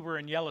know, we were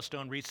in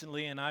Yellowstone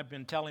recently, and I've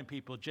been telling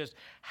people just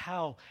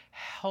how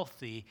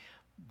healthy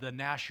the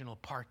national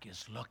park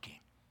is looking.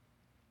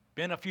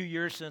 Been a few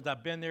years since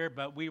I've been there,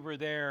 but we were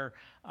there,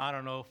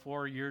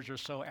 4 years or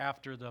so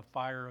after the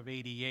fire of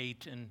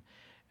 '88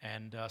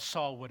 and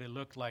saw what it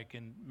looked like.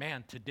 And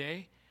man,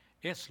 today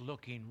it's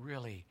looking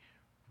really,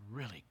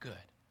 really good.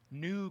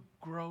 New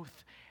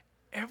growth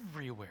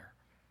everywhere.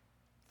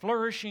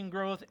 Flourishing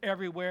growth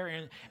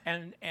everywhere.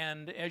 And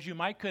as you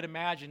could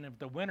imagine, if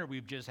the winter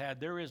we've just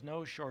had, there is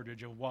no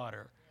shortage of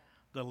water.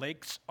 The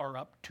lakes are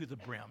up to the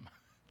brim,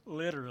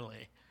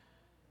 literally.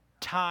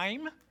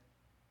 Time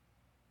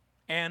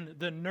and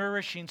the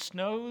nourishing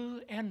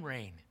snow and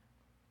rain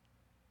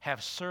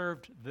have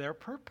served their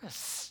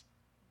purpose,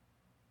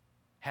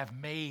 have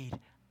made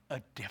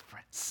a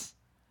difference.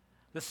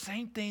 The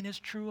same thing is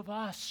true of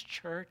us,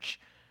 church.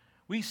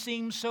 We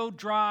seem so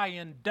dry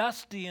and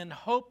dusty and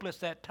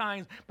hopeless at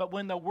times, but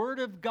when the Word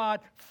of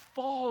God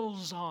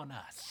falls on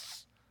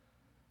us,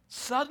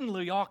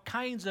 suddenly all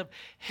kinds of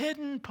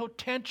hidden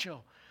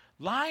potential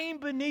lying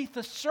beneath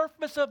the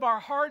surface of our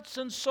hearts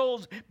and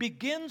souls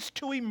begins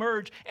to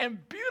emerge,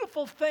 and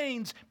beautiful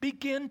things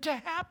begin to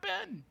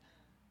happen.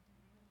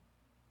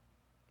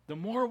 The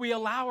more we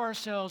allow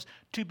ourselves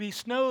to be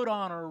snowed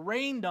on or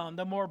rained on,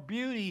 the more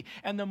beauty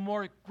and the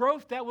more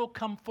growth that will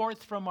come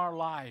forth from our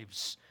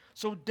lives.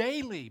 So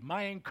daily,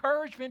 my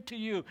encouragement to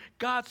you,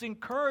 God's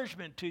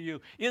encouragement to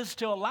you, is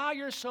to allow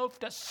yourself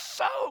to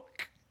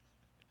soak.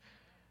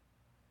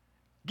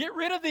 Get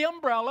rid of the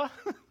umbrella.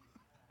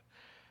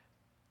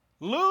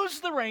 Lose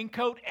the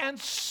raincoat and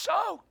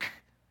soak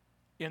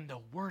in the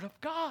Word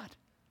of God.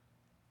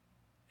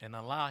 And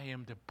allow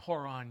Him to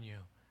pour on you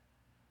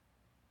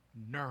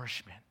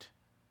nourishment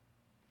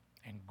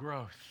and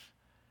growth.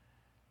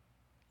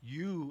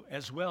 You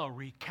as well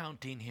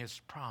recounting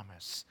His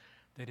promise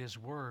that His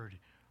Word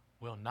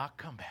will not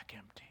come back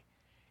empty.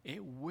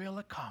 It will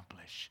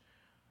accomplish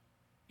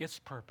its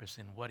purpose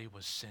in what it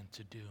was sent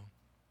to do.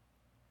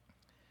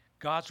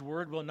 God's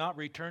Word will not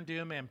return to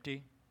Him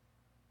empty.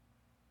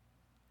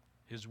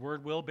 His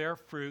Word will bear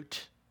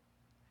fruit.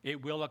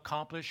 It will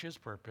accomplish His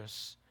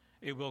purpose.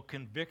 It will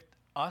convict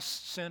us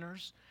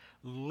sinners,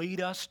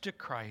 lead us to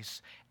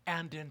Christ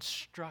and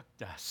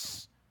instruct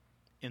us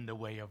in the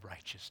way of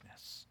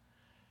righteousness.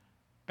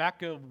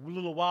 Back a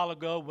little while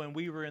ago when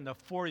we were in the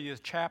 40th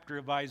chapter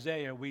of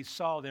Isaiah, we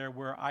saw there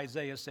where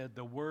Isaiah said,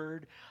 the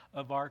word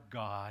of our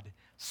God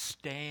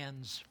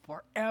stands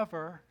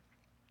forever.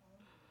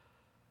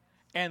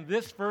 And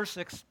this verse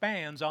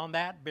expands on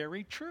that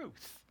very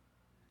truth.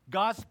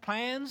 God's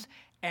plans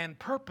and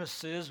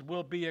purposes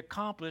will be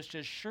accomplished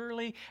as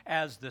surely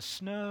as the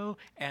snow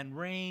and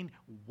rain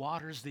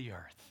waters the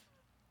earth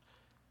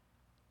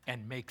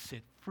and makes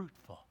it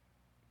fruitful.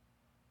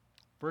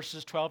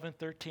 Verses 12 and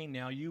 13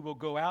 now, you will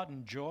go out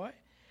in joy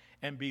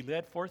and be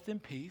led forth in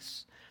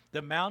peace.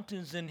 The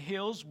mountains and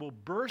hills will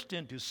burst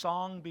into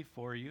song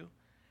before you,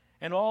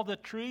 and all the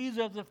trees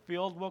of the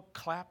field will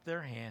clap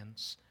their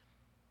hands.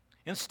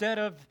 Instead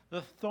of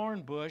the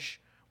thorn bush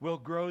will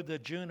grow the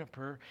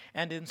juniper,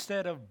 and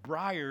instead of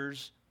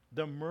briars,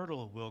 the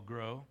myrtle will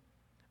grow.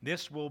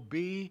 This will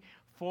be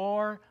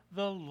for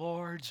the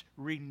Lord's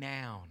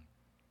renown,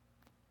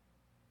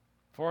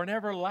 for an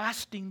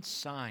everlasting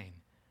sign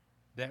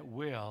that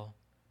will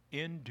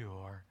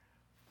endure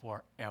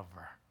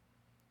forever.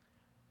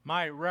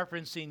 My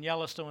referencing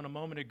Yellowstone a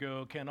moment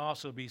ago can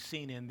also be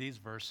seen in these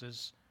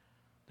verses.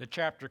 The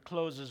chapter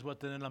closes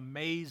with an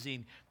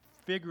amazing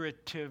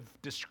figurative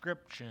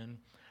description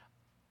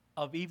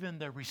of even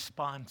the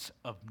response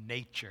of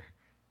nature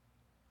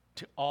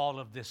to all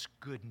of this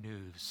good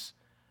news,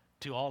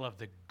 to all of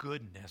the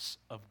goodness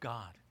of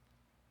God.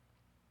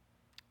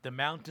 The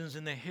mountains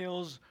and the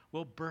hills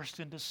will burst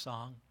into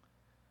song.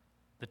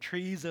 The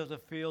trees of the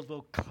field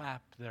will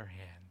clap their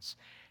hands.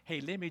 Hey,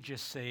 let me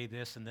just say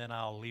this and then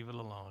I'll leave it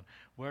alone.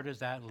 Where does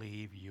that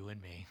leave you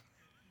and me?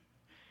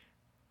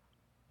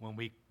 When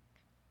we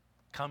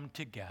come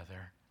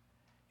together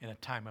in a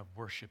time of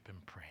worship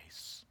and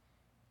praise.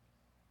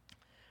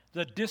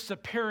 The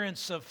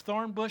disappearance of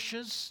thorn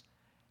bushes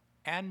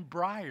and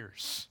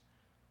briars,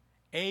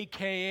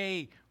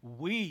 a.k.a.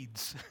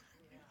 weeds,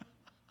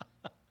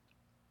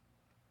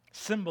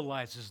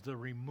 symbolizes the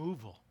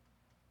removal.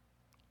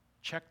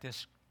 Check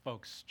this,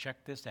 folks,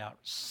 check this out.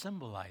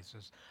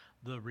 Symbolizes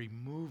the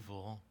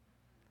removal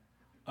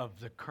of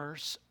the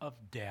curse of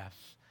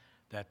death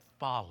that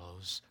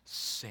follows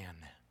sin.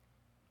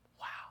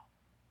 Wow.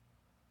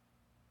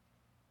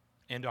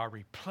 And are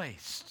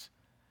replaced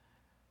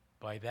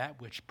by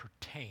that which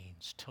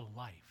pertains to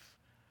life.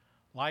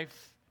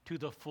 Life to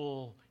the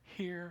full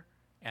here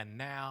and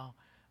now,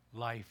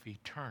 life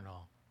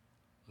eternal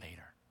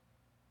later.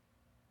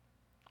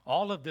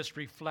 All of this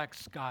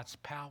reflects God's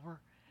power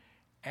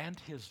and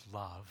his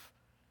love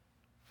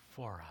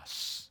for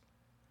us.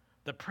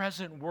 The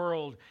present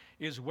world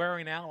is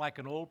wearing out like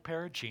an old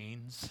pair of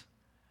jeans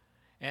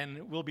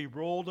and will be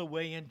rolled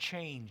away and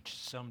changed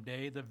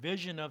someday. The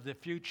vision of the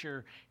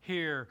future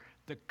here,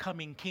 the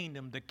coming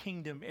kingdom, the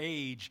kingdom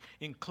age,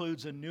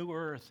 includes a new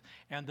earth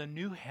and the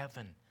new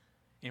heaven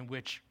in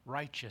which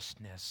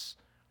righteousness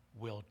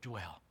will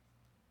dwell.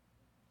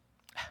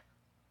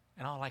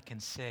 And all I can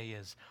say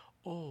is,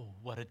 oh,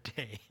 what a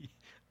day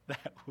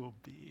that will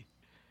be.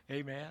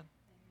 Amen.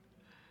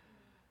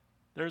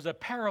 There's a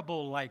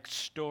parable-like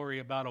story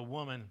about a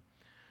woman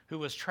who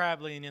was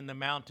traveling in the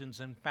mountains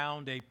and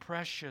found a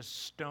precious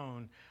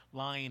stone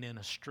lying in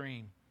a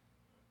stream.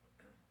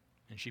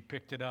 And she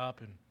picked it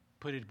up and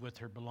put it with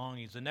her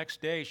belongings. The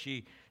next day,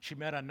 she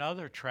met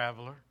another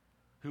traveler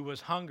who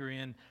was hungry,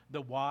 and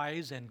the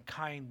wise and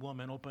kind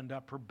woman opened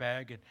up her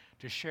bag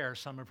to share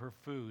some of her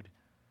food.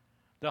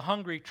 The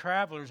hungry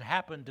travelers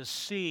happened to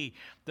see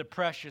the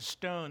precious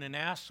stone and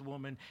asked the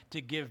woman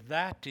to give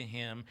that to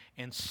him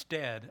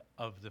instead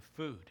of the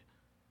food.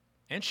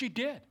 And she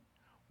did,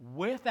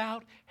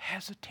 without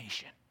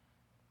hesitation.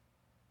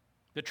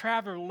 The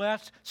traveler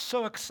left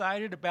so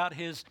excited about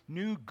his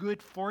new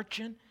good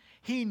fortune,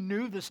 he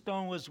knew the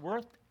stone was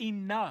worth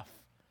enough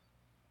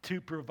to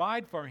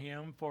provide for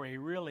him for a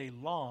really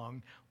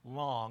long,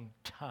 long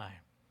time.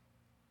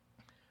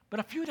 But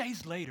a few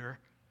days later,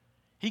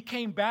 he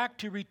came back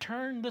to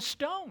return the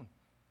stone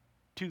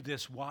to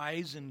this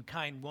wise and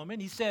kind woman.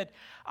 He said,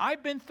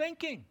 I've been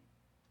thinking.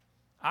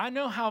 I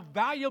know how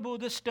valuable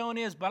this stone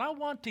is, but I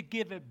want to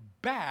give it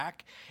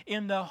back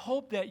in the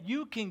hope that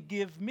you can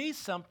give me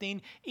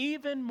something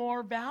even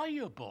more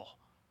valuable.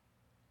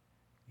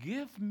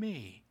 Give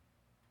me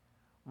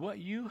what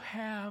you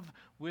have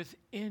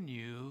within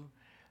you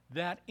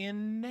that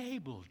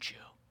enabled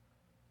you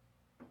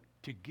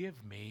to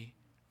give me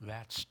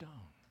that stone.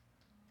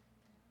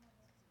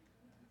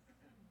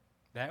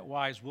 That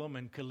wise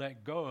woman could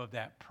let go of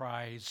that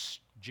prize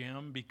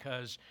gem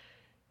because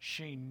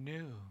she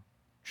knew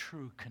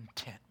true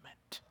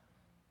contentment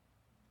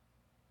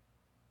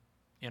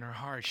in her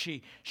heart.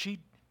 She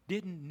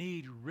didn't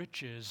need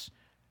riches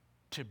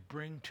to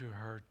bring to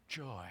her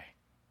joy.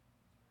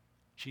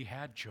 She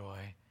had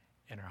joy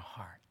in her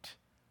heart.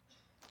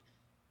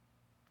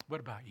 What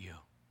about you?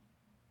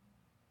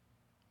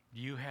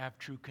 Do you have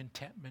true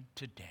contentment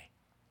today?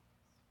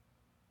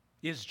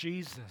 Is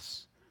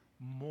Jesus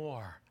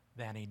more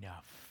than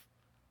enough?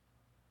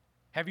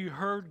 Have you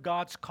heard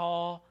God's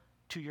call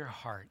to your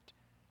heart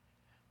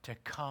to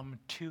come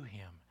to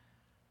him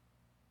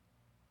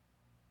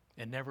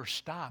and never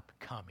stop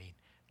coming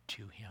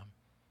to him.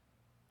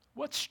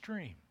 What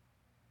stream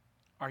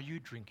are you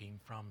drinking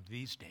from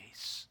these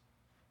days?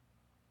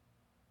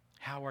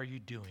 How are you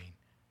doing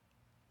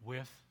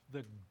with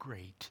the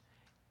great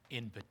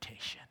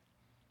invitation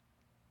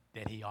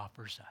that he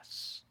offers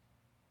us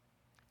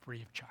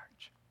free of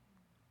charge?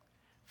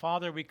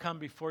 Father, we come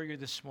before you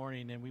this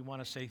morning and we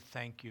want to say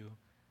thank you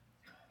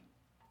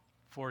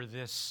for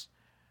this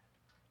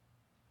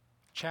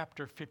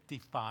chapter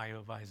 55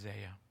 of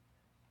Isaiah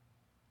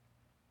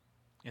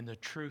and the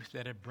truth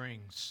that it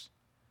brings,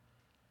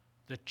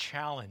 the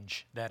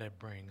challenge that it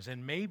brings,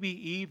 and maybe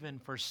even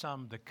for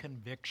some the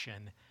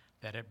conviction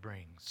that it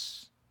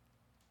brings.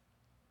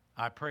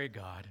 I pray,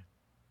 God,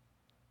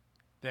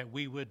 that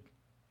we would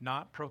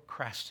not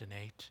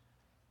procrastinate,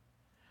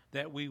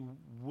 that we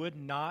would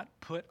not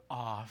put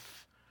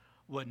off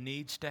what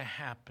needs to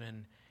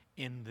happen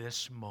in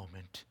this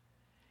moment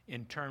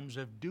in terms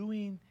of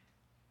doing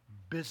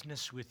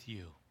business with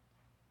you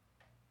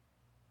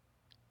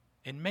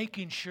and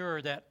making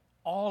sure that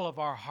all of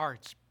our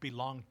hearts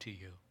belong to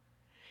you,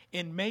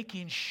 in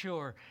making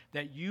sure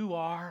that you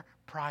are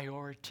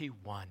priority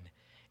one,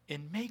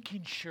 in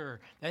making sure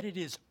that it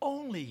is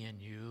only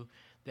in you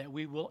that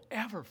we will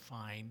ever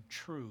find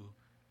true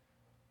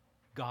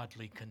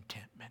godly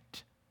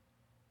contentment.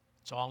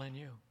 It's all in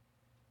you.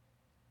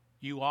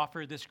 You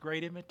offer this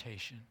great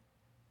invitation.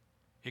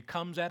 It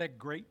comes at a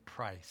great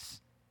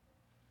price.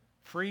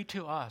 Free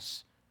to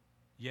us,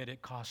 yet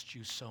it costs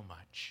you so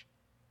much.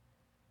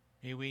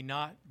 May we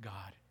not,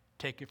 God,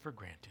 take it for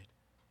granted,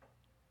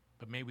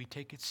 but may we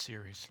take it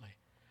seriously.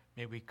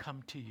 May we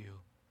come to you,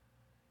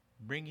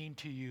 bringing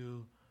to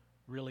you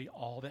really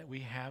all that we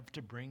have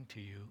to bring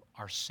to you,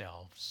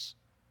 ourselves,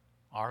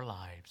 our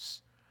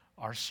lives,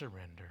 our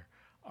surrender,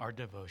 our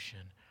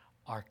devotion,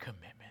 our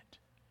commitment.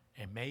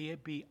 And may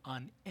it be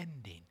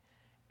unending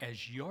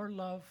as your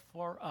love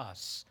for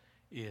us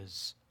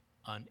is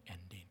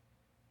unending.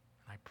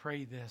 I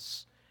pray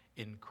this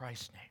in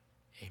Christ's name.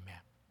 Amen.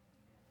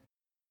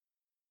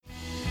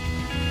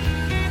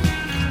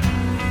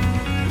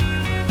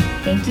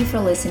 Thank you for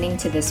listening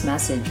to this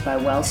message by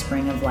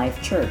Wellspring of Life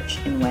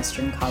Church in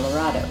Western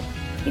Colorado.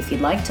 If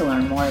you'd like to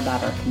learn more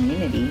about our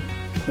community,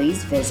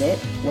 please visit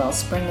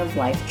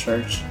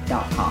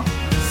wellspringoflifechurch.com.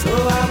 So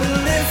I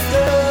will lift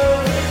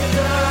up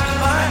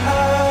my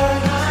eyes.